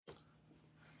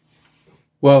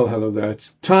Well, hello there.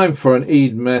 It's time for an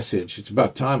Eid message. It's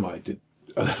about time I did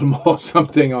a little more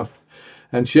something on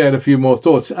and shared a few more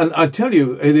thoughts. And I tell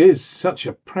you, it is such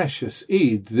a precious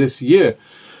Eid this year.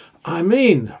 I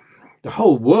mean, the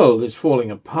whole world is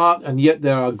falling apart, and yet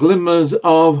there are glimmers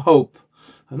of hope.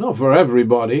 And not for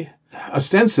everybody.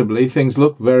 Ostensibly, things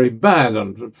look very bad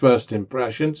on first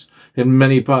impressions in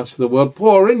many parts of the world.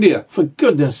 Poor India, for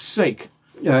goodness sake.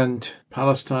 And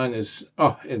Palestine is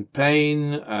in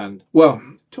pain. And, well,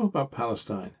 talk about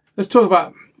Palestine.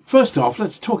 First off,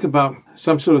 let's talk about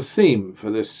some sort of theme for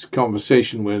this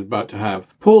conversation we're about to have.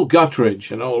 Paul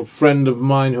Guttridge, an old friend of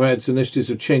mine who heads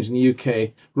Initiatives of Change in the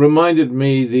UK, reminded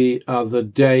me the other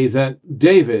day that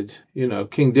David,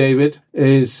 King David,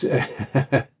 is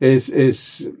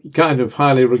kind of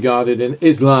highly regarded in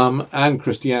Islam and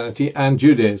Christianity and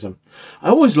Judaism. I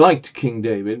always liked King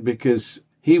David because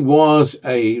he was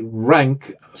a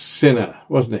rank sinner,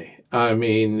 wasn't he? I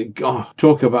mean, God,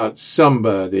 talk about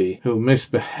somebody who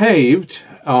misbehaved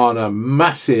on a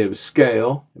massive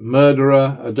scale.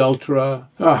 Murderer, adulterer,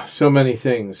 so many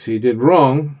things he did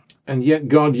wrong, and yet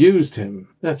God used him.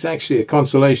 That's actually a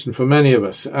consolation for many of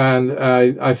us. And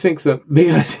I think that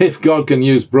because if God can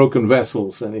use broken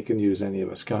vessels, then he can use any of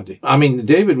us, can't he? I mean,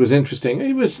 David was interesting.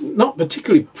 He was not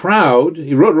particularly proud.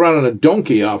 He rode around on a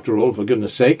donkey, after all, for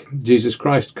goodness sake. Jesus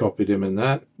Christ copied him in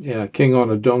that. Yeah, king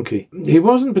on a donkey. He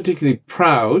wasn't particularly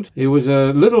proud. He was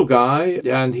a little guy,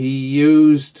 and he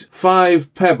used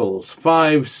 5 pebbles,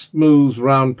 5 smooth,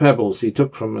 round pebbles he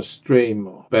took from a stream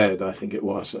or bed, I think it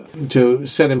was, to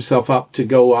set himself up to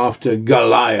go after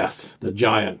Goliath, the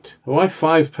giant. Why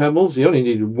 5 pebbles? He only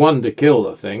needed 1 to kill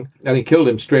the thing, and he killed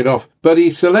him straight off. But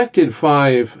he selected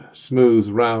 5 smooth,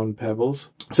 round pebbles.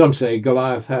 Some say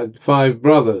Goliath had 5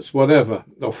 brothers, whatever.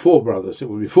 Or 4 brothers. It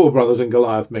would be 4 brothers and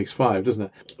Goliath makes 5, doesn't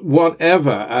it?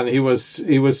 Whatever. And he was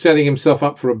setting himself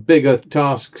up for a bigger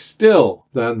task still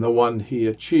than the one he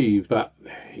achieved. But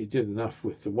he did enough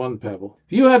with the 1 pebble.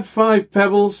 If you had 5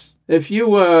 pebbles, if you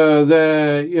were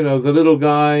there, the little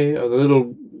guy, or the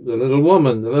little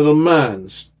woman, the little man,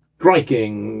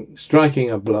 striking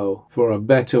a blow for a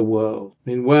better world,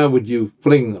 I mean, where would you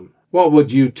fling them? What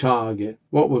would you target?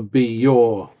 What would be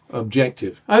your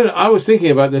objective? I was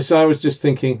thinking about this. I was just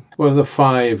thinking, what are the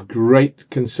 5 great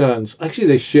concerns? Actually,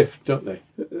 they shift, don't they?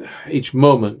 Each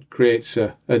moment creates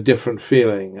a different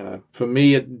feeling. For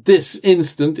me, at this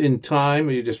instant in time,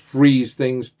 you just freeze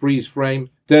frame.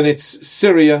 Then it's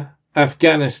Syria,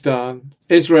 Afghanistan,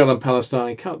 Israel and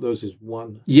Palestine, count those as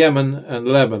one. Yemen and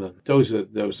Lebanon. Those are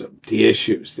the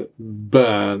issues that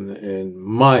burn in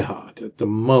my heart at the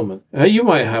moment. You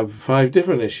might have 5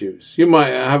 different issues. You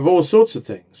might have all sorts of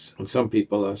things. And some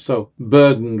people are so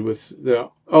burdened with their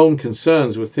own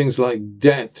concerns with things like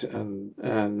debt and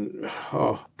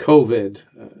COVID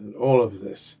and all of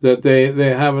this, that they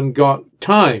haven't got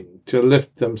time to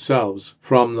lift themselves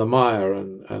from the mire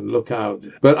and look out.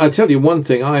 But I tell you one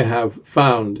thing I have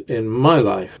found in my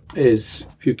life is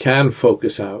if you can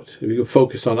focus out, if you can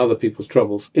focus on other people's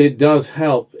troubles, it does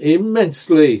help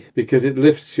immensely because it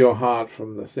lifts your heart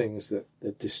from the things that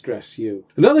distress you.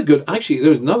 There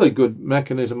was another good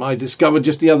mechanism I discovered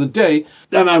just the other day,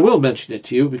 and I will mention it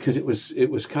to you because it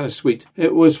was kind of sweet.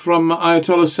 It was from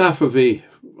Ayatollah Safavi,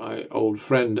 my old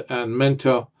friend and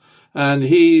mentor. And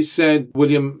he said,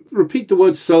 William, repeat the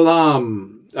word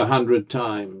salam 100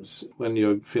 times when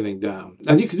you're feeling down.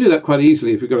 And you can do that quite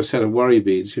easily if you've got a set of worry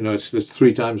beads. It's just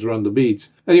 3 times around the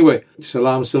beads. Anyway,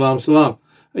 salam, salam, salam.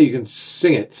 You can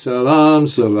sing it. Salam,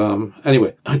 salam.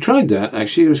 Anyway, I tried that,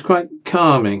 actually. It was quite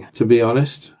calming, to be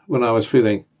honest, when I was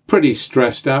feeling pretty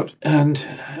stressed out. And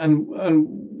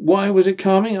why was it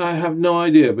calming? I have no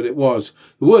idea, but it was.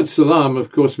 The word salam,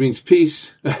 of course, means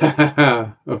peace.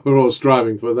 We're all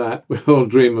striving for that. We all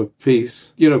dream of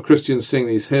peace. Christians sing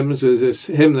these hymns. There's this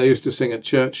hymn they used to sing at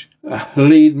church.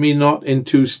 Lead me not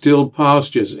into still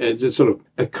pastures. It's sort of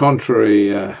a contrary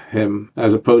hymn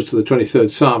as opposed to the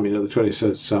 23rd Psalm. The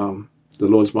 23rd Psalm. The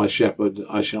Lord's my shepherd,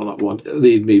 I shall not want.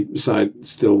 Lead me beside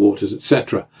still waters,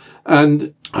 etc.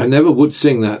 And I never would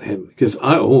sing that hymn because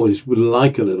I always would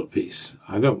like a little peace.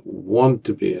 I don't want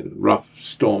to be in rough,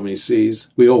 stormy seas.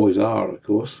 We always are, of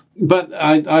course. But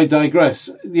I digress.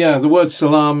 Yeah, the word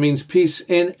salam means peace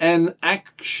in an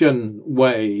action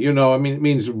way. It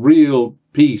means real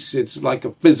peace. It's like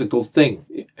a physical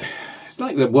thing. It's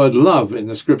like the word love in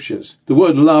the scriptures. The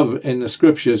word love in the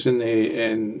scriptures in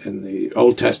the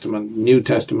Old Testament, New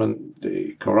Testament,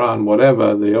 the Quran,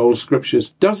 whatever, the old scriptures,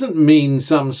 doesn't mean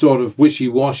some sort of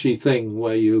wishy-washy thing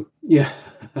where you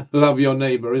love your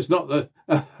neighbor. It's not the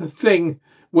thing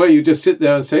where you just sit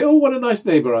there and say, oh, what a nice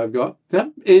neighbor I've got.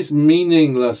 That is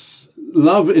meaningless.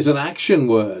 love is an action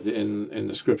word in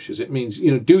the scriptures. It means,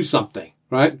 do something,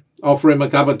 right? Offer him a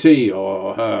cup of tea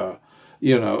or her,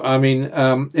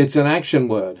 it's an action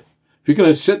word. If you're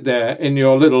going to sit there in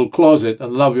your little closet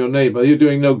and love your neighbor, you're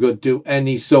doing no good to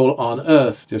any soul on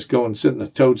earth. Just go and sit in a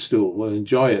toadstool. Well,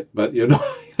 enjoy it. But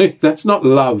that's not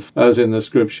love as in the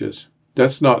scriptures.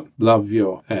 That's not love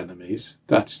your enemies.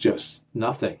 That's just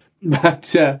nothing. But,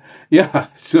 so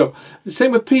the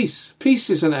same with peace.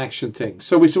 Peace is an action thing.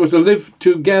 So we're supposed to live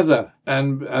together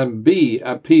and be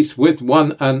at peace with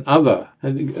one another.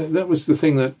 And that was the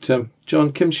thing that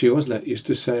John Kimchi, wasn't it, used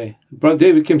to say.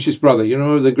 David Kimchi's brother. You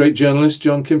remember the great journalist,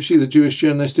 John Kimchi, the Jewish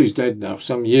journalist? He's dead now for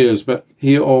some years, but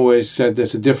he always said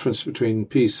there's a difference between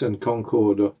peace and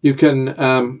concord. Or you can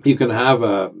have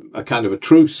a kind of a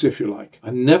truce, if you like.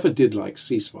 I never did like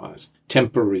ceasefires.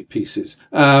 Temporary pieces.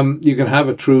 You can have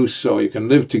a truce, or you can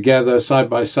live together side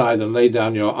by side and lay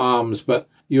down your arms, but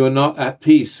you are not at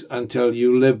peace until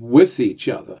you live with each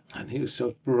other. And he was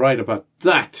so right about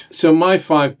that. So my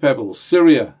 5 pebbles: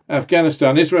 Syria,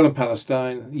 Afghanistan, Israel and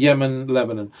Palestine, Yemen,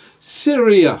 Lebanon.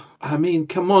 Syria. I mean,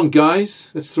 come on,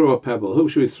 guys. Let's throw a pebble. Who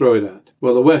should we throw it at?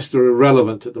 Well, the West are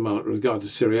irrelevant at the moment with regard to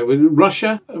Syria.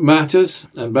 Russia matters,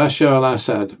 and Bashar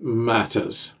al-Assad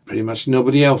matters. Pretty much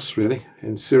nobody else, really,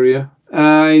 in Syria.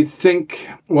 I think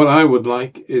what I would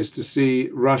like is to see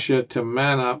Russia to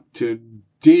man up to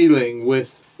dealing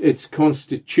with its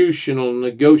constitutional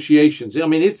negotiations. I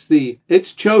mean,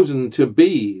 it's chosen to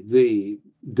be the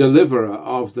deliverer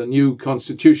of the new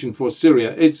constitution for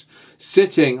Syria. It's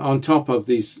sitting on top of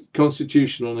these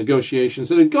constitutional negotiations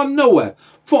that have gone nowhere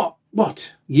for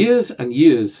what? Years and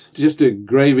years. Just a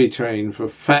gravy train for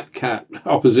fat cat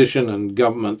opposition and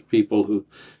government people who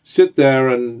sit there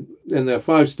and in their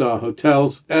 5-star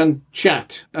hotels and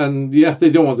chat. And they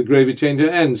don't want the gravy train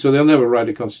to end, so they'll never write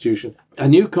a constitution. A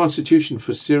new constitution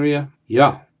for Syria?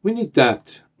 Yeah, we need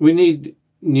that. We need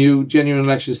new genuine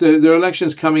elections. There are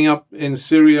elections coming up in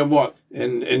Syria,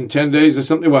 in 10 days or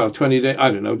something? Well, 20 days,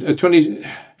 I don't know,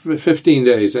 15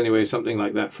 days anyway, something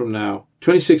like that from now.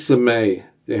 26th of May.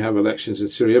 They have elections in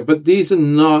Syria, but these are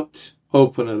not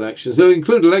open elections. They'll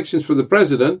include elections for the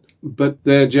president, but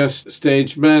they're just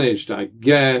stage managed, I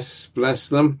guess, bless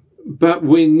them. But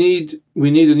we need a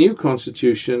new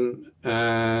constitution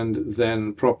and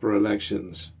then proper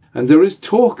elections. And there is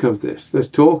talk of this. There's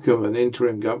talk of an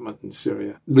interim government in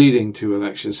Syria leading to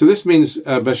elections. So this means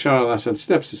Bashar al-Assad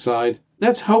steps aside.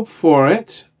 Let's hope for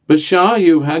it. Bashar,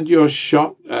 you had your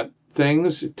shot at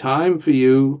things. Time for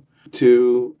you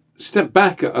to step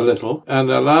back a little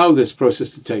and allow this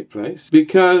process to take place,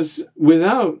 because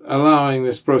without allowing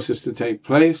this process to take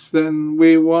place, then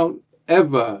we won't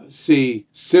ever see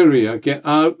Syria get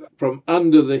out from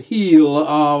under the heel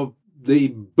of the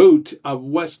boot of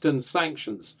Western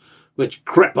sanctions, which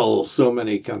cripple so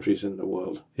many countries in the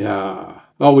world.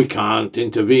 We can't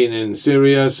intervene in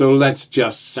Syria, so let's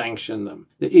just sanction them.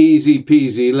 The easy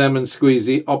peasy lemon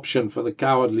squeezy option for the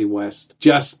cowardly West.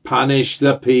 Just punish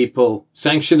the people.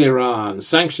 Sanction Iran.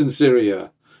 Sanction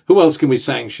Syria. Who else can we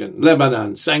sanction?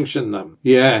 Lebanon. Sanction them.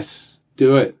 Yes,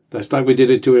 do it. That's like we did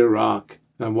it to Iraq.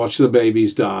 And watch the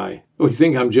babies die. Oh, you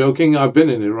think I'm joking? I've been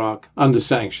in Iraq under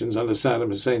sanctions, under Saddam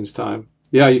Hussein's time.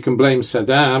 Yeah, you can blame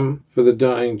Saddam for the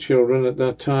dying children at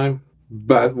that time,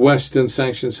 but Western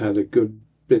sanctions had a good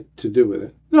bit to do with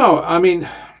it. No, I mean,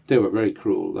 they were very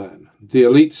cruel then. The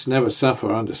elites never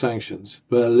suffer under sanctions.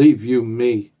 Believe you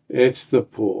me, it's the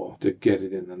poor that get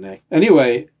it in the neck.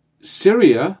 Anyway,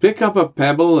 Syria, pick up a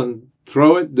pebble and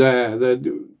throw it there.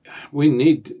 We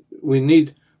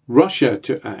need Russia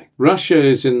to act. Russia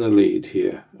is in the lead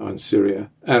here on Syria,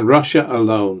 and Russia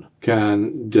alone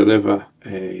can deliver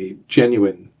a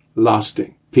genuine,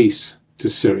 lasting peace to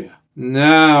Syria.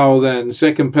 Now then,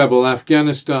 second pebble,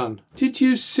 Afghanistan. Did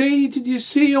you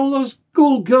see all those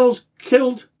school girls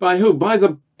killed? By who? By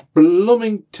the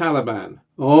blooming Taliban.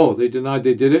 Oh, they denied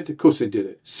they did it? Of course they did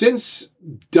it. Since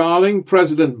darling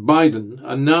President Biden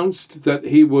announced that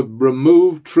he would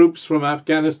remove troops from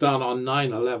Afghanistan on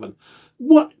 9/11,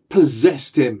 what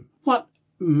possessed him? What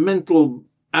mental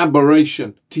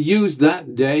aberration to use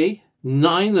that day,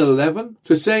 9/11,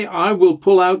 to say I will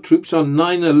pull out troops on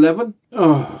 9/11?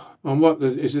 Oh, on what,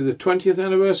 is it the 20th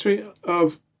anniversary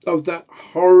of that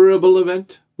horrible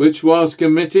event, which was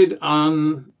committed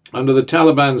under the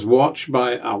Taliban's watch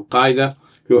by Al-Qaeda,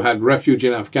 who had refuge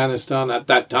in Afghanistan at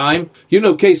that time. You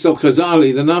know, Qais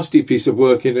al-Khazali, the nasty piece of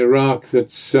work in Iraq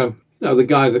that's, the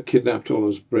guy that kidnapped all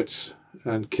those Brits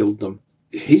and killed them.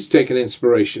 He's taken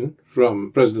inspiration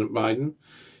from President Biden.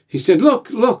 He said,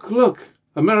 look,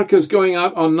 America's going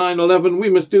out on 9/11. We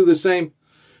must do the same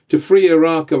to free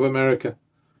Iraq of America.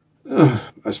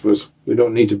 I suppose we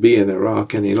don't need to be in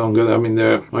Iraq any longer. I mean,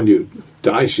 mind you,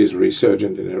 Daesh is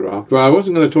resurgent in Iraq. But I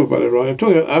wasn't going to talk about Iraq. I'm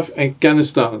talking about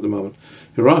Afghanistan at the moment.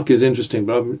 Iraq is interesting,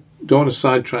 but I don't want to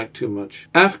sidetrack too much.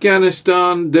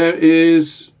 Afghanistan, there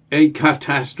is a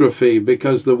catastrophe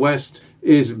because the West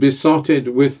is besotted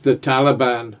with the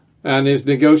Taliban and is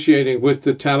negotiating with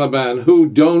the Taliban, who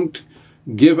don't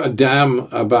give a damn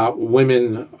about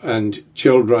women and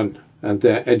children and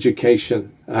their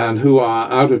education, and who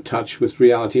are out of touch with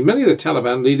reality. Many of the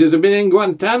Taliban leaders have been in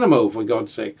Guantanamo, for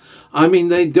God's sake. I mean,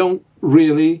 they don't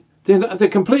really, they're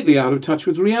completely out of touch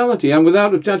with reality and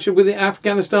without of touch with the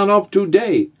Afghanistan of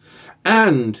today.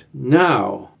 And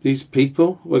now these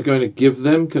people, we're going to give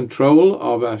them control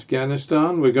of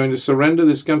Afghanistan. We're going to surrender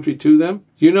this country to them.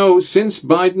 You know, since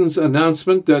Biden's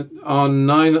announcement that on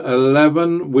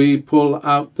 9/11 we pull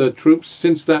out the troops,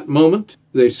 since that moment,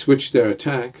 they've switched their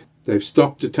attack. They've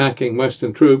stopped attacking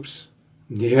Western troops.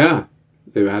 Yeah,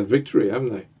 they've had victory,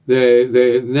 haven't they?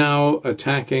 They're now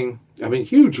attacking. I mean,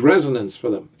 huge resonance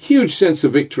for them. Huge sense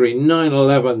of victory.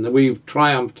 9/11. We've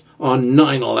triumphed on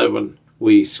 9/11.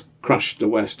 We crushed the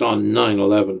West on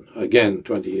 9/11. Again,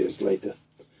 20 years later.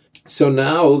 So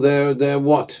now they're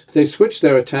what? They switched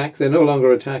their attack. They're no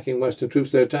longer attacking Western troops.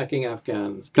 They're attacking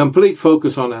Afghans. Complete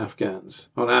focus on Afghans,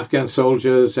 on Afghan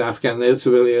soldiers, Afghan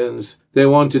civilians. They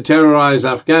want to terrorize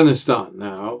Afghanistan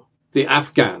now, the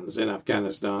Afghans in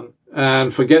Afghanistan,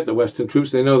 and forget the Western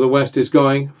troops. They know the West is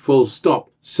going full stop.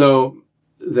 So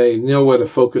they know where to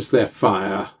focus their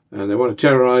fire. And they want to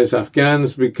terrorize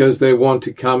Afghans because they want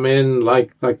to come in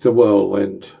like the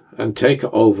whirlwind and take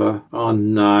over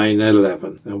on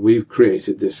 9/11. And we've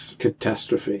created this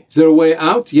catastrophe. Is there a way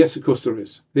out? Yes, of course there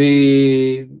is.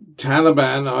 The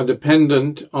Taliban are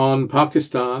dependent on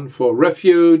Pakistan for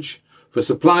refuge, for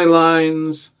supply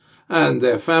lines, and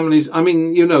their families. I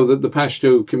mean, you know that the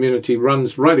Pashto community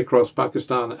runs right across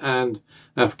Pakistan and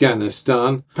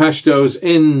Afghanistan. Pashtos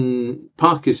in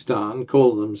Pakistan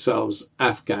call themselves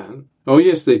Afghan. Oh,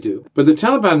 yes, they do. But the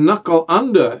Taliban knuckle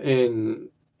under in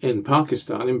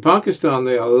Pakistan. In Pakistan,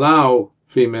 they allow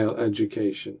female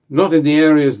education. Not in the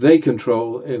areas they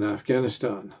control in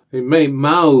Afghanistan. They may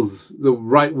mouth the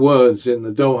right words in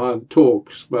the Doha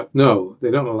talks, but no,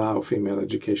 they don't allow female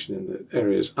education in the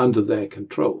areas under their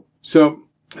control. So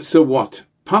what?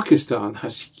 Pakistan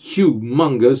has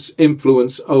humongous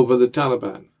influence over the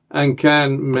Taliban and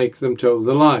can make them toe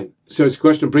the line. So it's a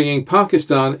question of bringing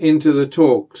Pakistan into the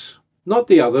talks, not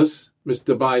the others,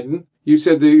 Mr. Biden. You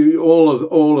said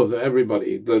all of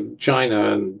everybody, the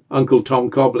China and Uncle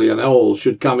Tom Cobley and all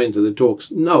should come into the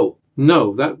talks. No,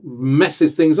 that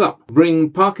messes things up. Bring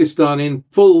Pakistan in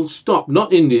full stop,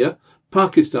 not India.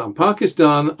 Pakistan.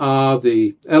 Pakistan are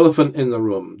the elephant in the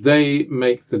room. They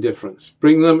make the difference.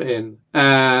 Bring them in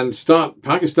and start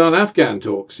Pakistan-Afghan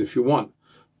talks if you want.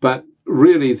 But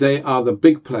really, they are the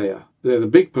big player. They're the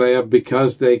big player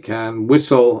because they can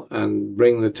whistle and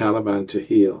bring the Taliban to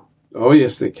heel. Oh,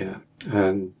 yes, they can.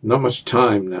 And not much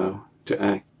time now to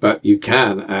act. But you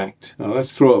can act. Now,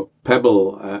 let's throw a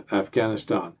pebble at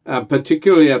Afghanistan,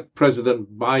 particularly at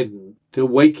President Biden, to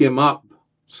wake him up.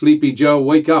 Sleepy Joe,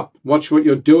 wake up. Watch what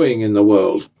you're doing in the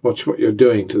world. Watch what you're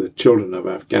doing to the children of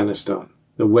Afghanistan,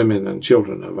 the women and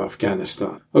children of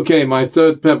Afghanistan. Okay, our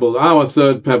third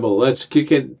pebble. Let's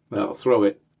kick it, throw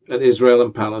it at Israel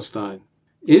and Palestine.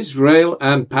 Israel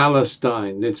and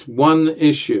Palestine, it's one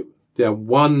issue. They're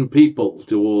one people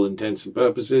to all intents and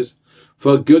purposes.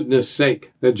 For goodness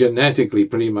sake, they're genetically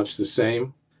pretty much the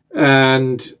same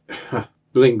and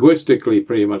linguistically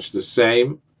pretty much the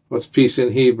same. What's peace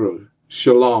in Hebrew?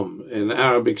 Shalom, in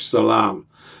Arabic, salam.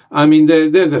 I mean, they're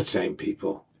the same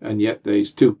people. And yet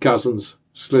these two cousins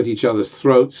slit each other's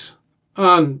throats.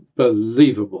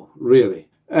 Unbelievable, really.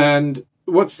 And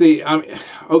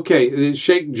the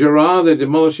Sheikh Jarrah, they're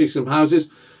demolishing some houses.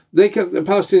 The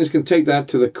Palestinians can take that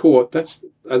to the court. That's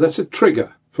a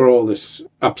trigger for all this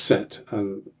upset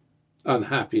and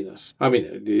unhappiness. I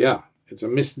mean, yeah. It's a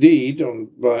misdeed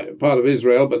by part of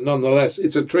Israel, but nonetheless,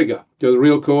 it's a trigger to the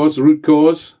root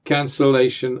cause,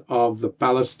 cancellation of the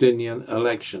Palestinian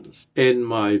elections, in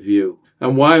my view.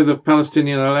 And why have the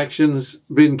Palestinian elections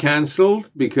been cancelled?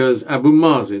 Because Abu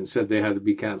Mazen said they had to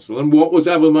be cancelled. And what was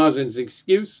Abu Mazen's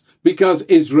excuse? Because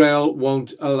Israel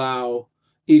won't allow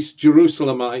East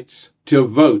Jerusalemites to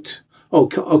vote.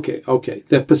 Okay,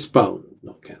 they're postponed.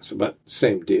 Not cancelled, but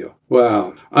same deal.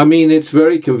 Well, I mean, it's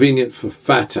very convenient for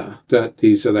Fatah that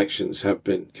these elections have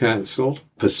been cancelled,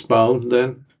 postponed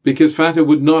then, because Fatah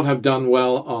would not have done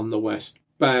well on the West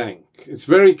Bank. It's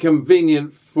very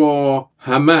convenient for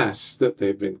Hamas that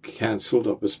they've been cancelled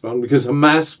or postponed, because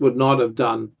Hamas would not have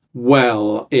done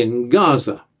well in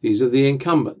Gaza. These are the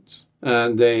incumbents.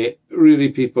 And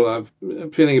people are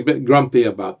feeling a bit grumpy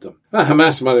about them.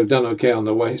 Hamas might have done okay on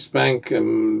the West Bank,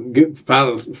 and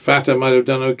Fatah might have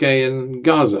done okay in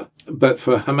Gaza. But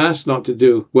for Hamas not to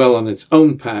do well on its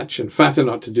own patch and Fatah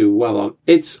not to do well on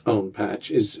its own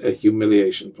patch is a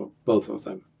humiliation for both of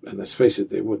them. And let's face it,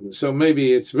 they wouldn't. So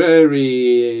maybe it's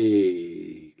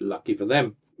very lucky for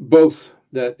them, both,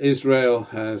 that Israel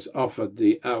has offered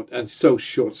the out, and so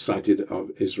short-sighted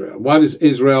of Israel. Why does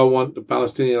Israel want the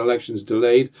Palestinian elections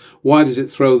delayed? Why does it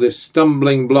throw this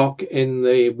stumbling block in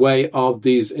the way of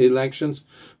these elections?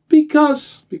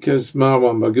 Because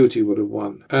Marwan Barghouti would have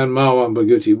won. And Marwan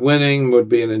Barghouti winning would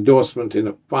be an endorsement in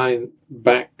a fine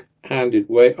backhanded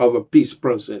way of a peace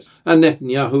process. And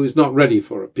Netanyahu is not ready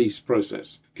for a peace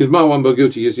process. Because Marwan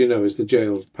Barghouti, as you know, is the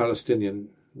jailed Palestinian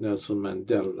Nelson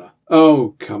Mandela.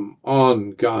 Oh, come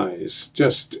on, guys.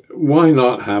 Just why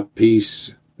not have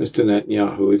peace, Mr.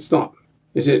 Netanyahu? It's not.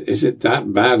 Is it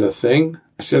that bad a thing?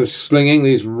 Instead of slinging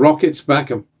these rockets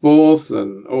back and forth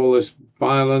and all this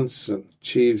violence and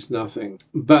achieves nothing.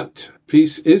 But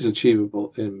peace is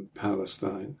achievable in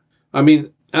Palestine. I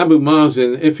mean, Abu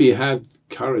Mazen, if he had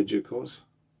courage, of course,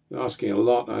 asking a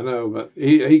lot, I know, but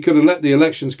he could have let the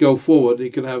elections go forward. He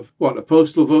could have, a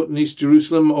postal vote in East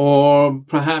Jerusalem, or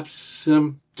perhaps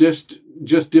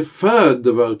just deferred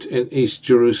the vote in East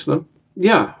Jerusalem.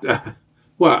 Yeah.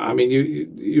 Well, I mean,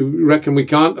 you reckon we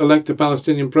can't elect a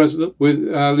Palestinian president with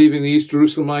leaving the East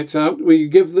Jerusalemites out? Well, you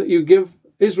give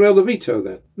Israel the veto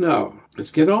then? No. Let's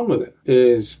get on with it,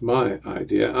 is my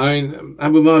idea. I mean,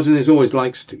 Abu Mazen always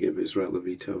likes to give Israel the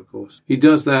veto, of course. He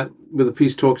does that with the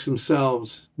peace talks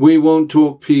themselves. We won't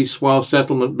talk peace while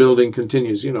settlement building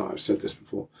continues. You know, I've said this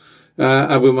before.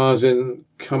 Abu Mazen,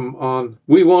 come on.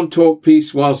 We won't talk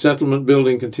peace while settlement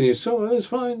building continues. So that's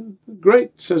fine.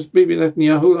 Great, says Bibi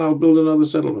Netanyahu. I'll build another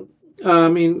settlement. I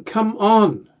mean, come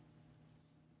on.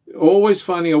 Always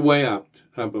finding a way out,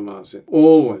 Abu Mazen.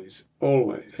 Always.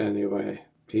 Anyway.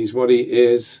 He's what he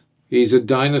is. He's a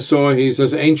dinosaur. He's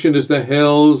as ancient as the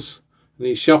hills. And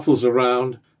he shuffles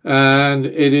around. And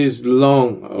it is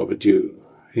long overdue.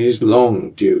 He's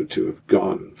long due to have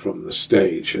gone from the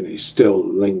stage. And he still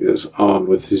lingers on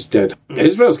with his dead.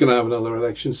 Israel's going to have another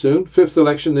election soon. 5th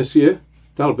election this year.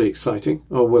 That'll be exciting.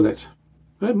 Or will it?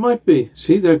 It might be.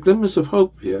 See, there are glimmers of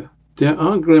hope here. There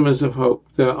are glimmers of hope.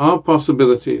 There are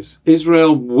possibilities.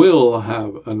 Israel will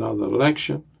have another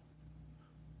election,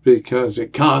 because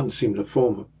it can't seem to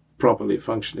form a properly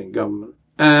functioning government.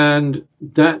 And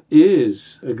that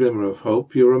is a glimmer of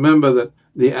hope. You remember that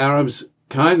the Arabs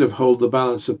kind of hold the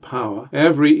balance of power.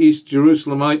 Every East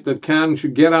Jerusalemite that can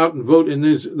should get out and vote in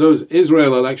those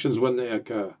Israel elections when they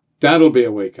occur. That'll be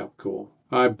a wake-up call.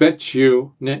 I bet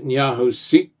you Netanyahu's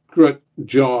secret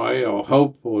joy or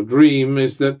hope or dream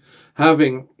is that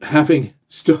having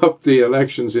stopped the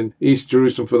elections in East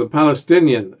Jerusalem for the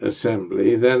Palestinian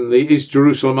Assembly, then the East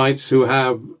Jerusalemites who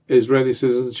have Israeli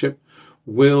citizenship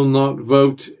will not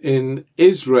vote in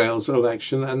Israel's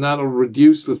election, and that'll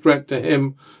reduce the threat to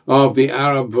him of the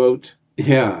Arab vote.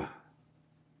 Yeah,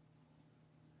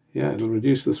 it'll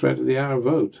reduce the threat of the Arab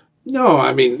vote. No,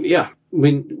 I mean,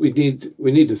 we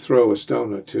need to throw a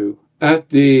stone or two at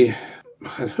the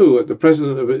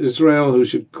president of Israel, who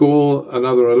should call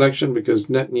another election because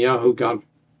Netanyahu can't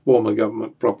form a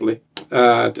government properly.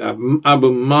 At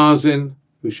Abu Mazen,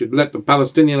 who should let the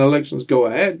Palestinian elections go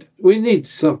ahead. We need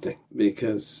something,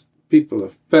 because people are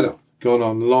fed up. Gone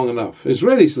on long enough.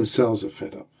 Israelis themselves are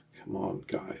fed up. Come on,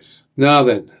 guys. Now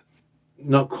then,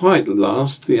 not quite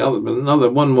last,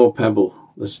 one more pebble.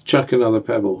 Let's chuck another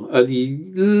pebble. At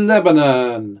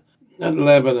Lebanon.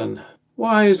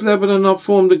 Why is Lebanon not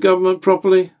formed a government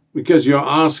properly? Because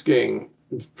the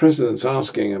president's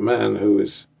asking a man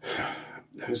who's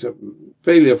a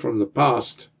failure from the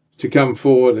past to come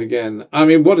forward again. I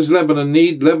mean, what does Lebanon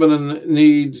need? Lebanon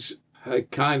needs a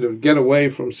kind of get away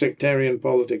from sectarian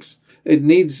politics. It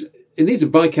needs a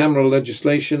bicameral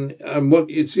legislation, and what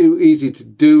it's easy to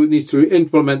do. It needs to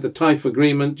implement the Taif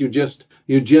agreement. You just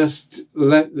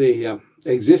let the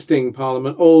existing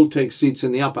parliament all take seats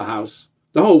in the upper house,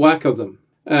 the whole whack of them,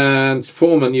 and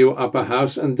form a new upper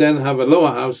house, and then have a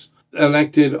lower house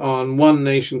elected on one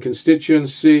nation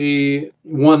constituency.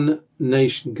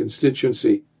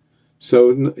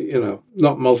 So,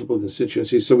 not multiple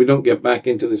constituencies, so we don't get back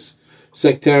into this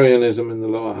sectarianism in the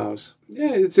lower house.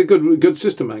 Yeah, it's a good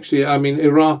system, actually. I mean,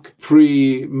 Iraq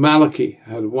pre-Maliki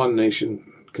had one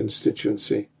nation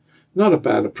constituency. Not a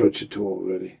bad approach at all,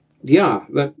 really. Yeah,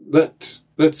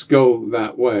 let's go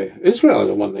that way. Israel is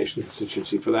a one-nation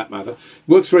constituency, for that matter.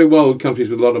 Works very well with countries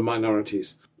with a lot of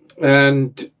minorities.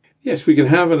 And yes, we can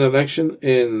have an election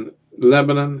in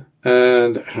Lebanon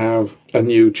and have a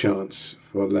new chance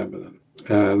for Lebanon.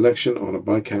 Election on a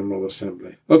bicameral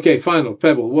assembly. Okay, final.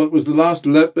 Pebble. What was the last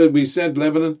we said?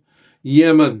 Lebanon?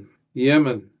 Yemen.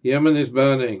 Yemen is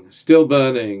burning, still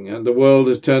burning, and the world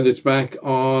has turned its back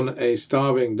on a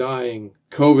starving, dying,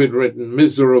 COVID-ridden,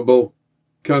 miserable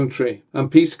country. And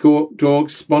peace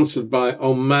talks sponsored by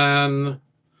Oman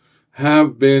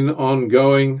have been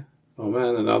ongoing.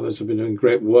 Oman and others have been doing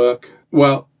great work.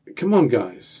 Well, come on,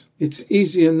 guys. It's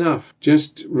easy enough.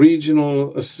 Just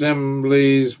regional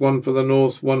assemblies, one for the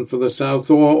north, one for the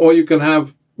south, or you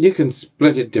can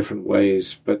split it different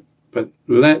ways, but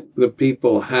let the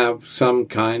people have some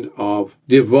kind of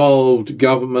devolved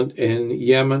government in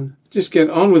Yemen. Just get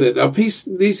on with it.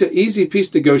 These are easy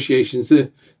peace negotiations.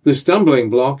 The stumbling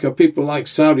block are people like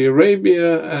Saudi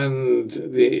Arabia and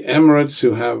the Emirates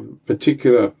who have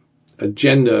particular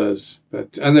agendas,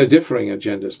 and they're differing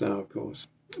agendas now, of course.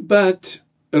 But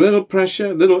a little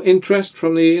pressure, a little interest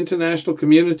from the international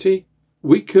community,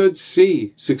 we could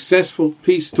see successful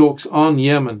peace talks on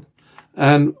Yemen.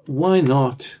 And why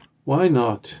not? Why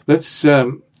not? Let's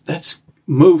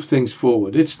move things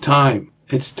forward. It's time.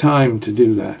 It's time to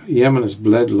do that. Yemen has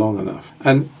bled long enough.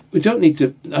 And we don't need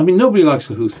to... I mean, nobody likes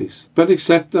the Houthis. But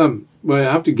except them. We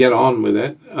have to get on with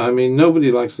it. I mean,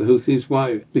 nobody likes the Houthis.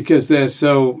 Why? Because they're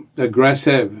so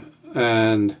aggressive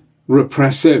and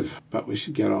repressive. But we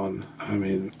should get on. I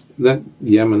mean, let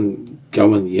Yemen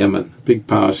go in Yemen. Big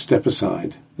powers step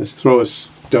aside. Let's throw a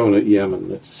stone at Yemen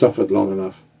that's suffered long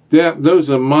enough. Those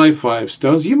are my 5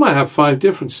 stones. You might have 5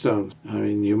 different stones. I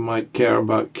mean, you might care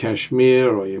about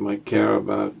Kashmir, or you might care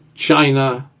about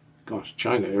China. Gosh,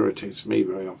 China irritates me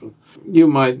very often. You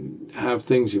might have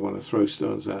things you want to throw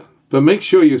stones at. But make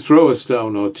sure you throw a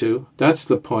stone or two. That's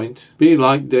the point. Be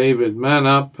like David. Man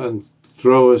up and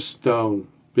throw a stone.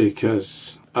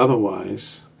 Because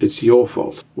otherwise, it's your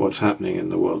fault what's happening in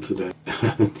the world today.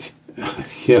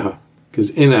 Yeah, because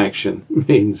inaction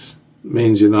means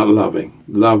you're not loving.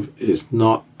 Love is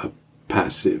not a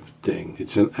passive thing.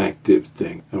 It's an active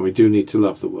thing. And we do need to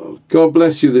love the world. God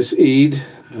bless you this Eid,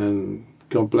 and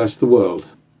God bless the world.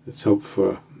 Let's hope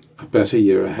for a better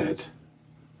year ahead.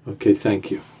 Okay,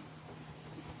 thank you.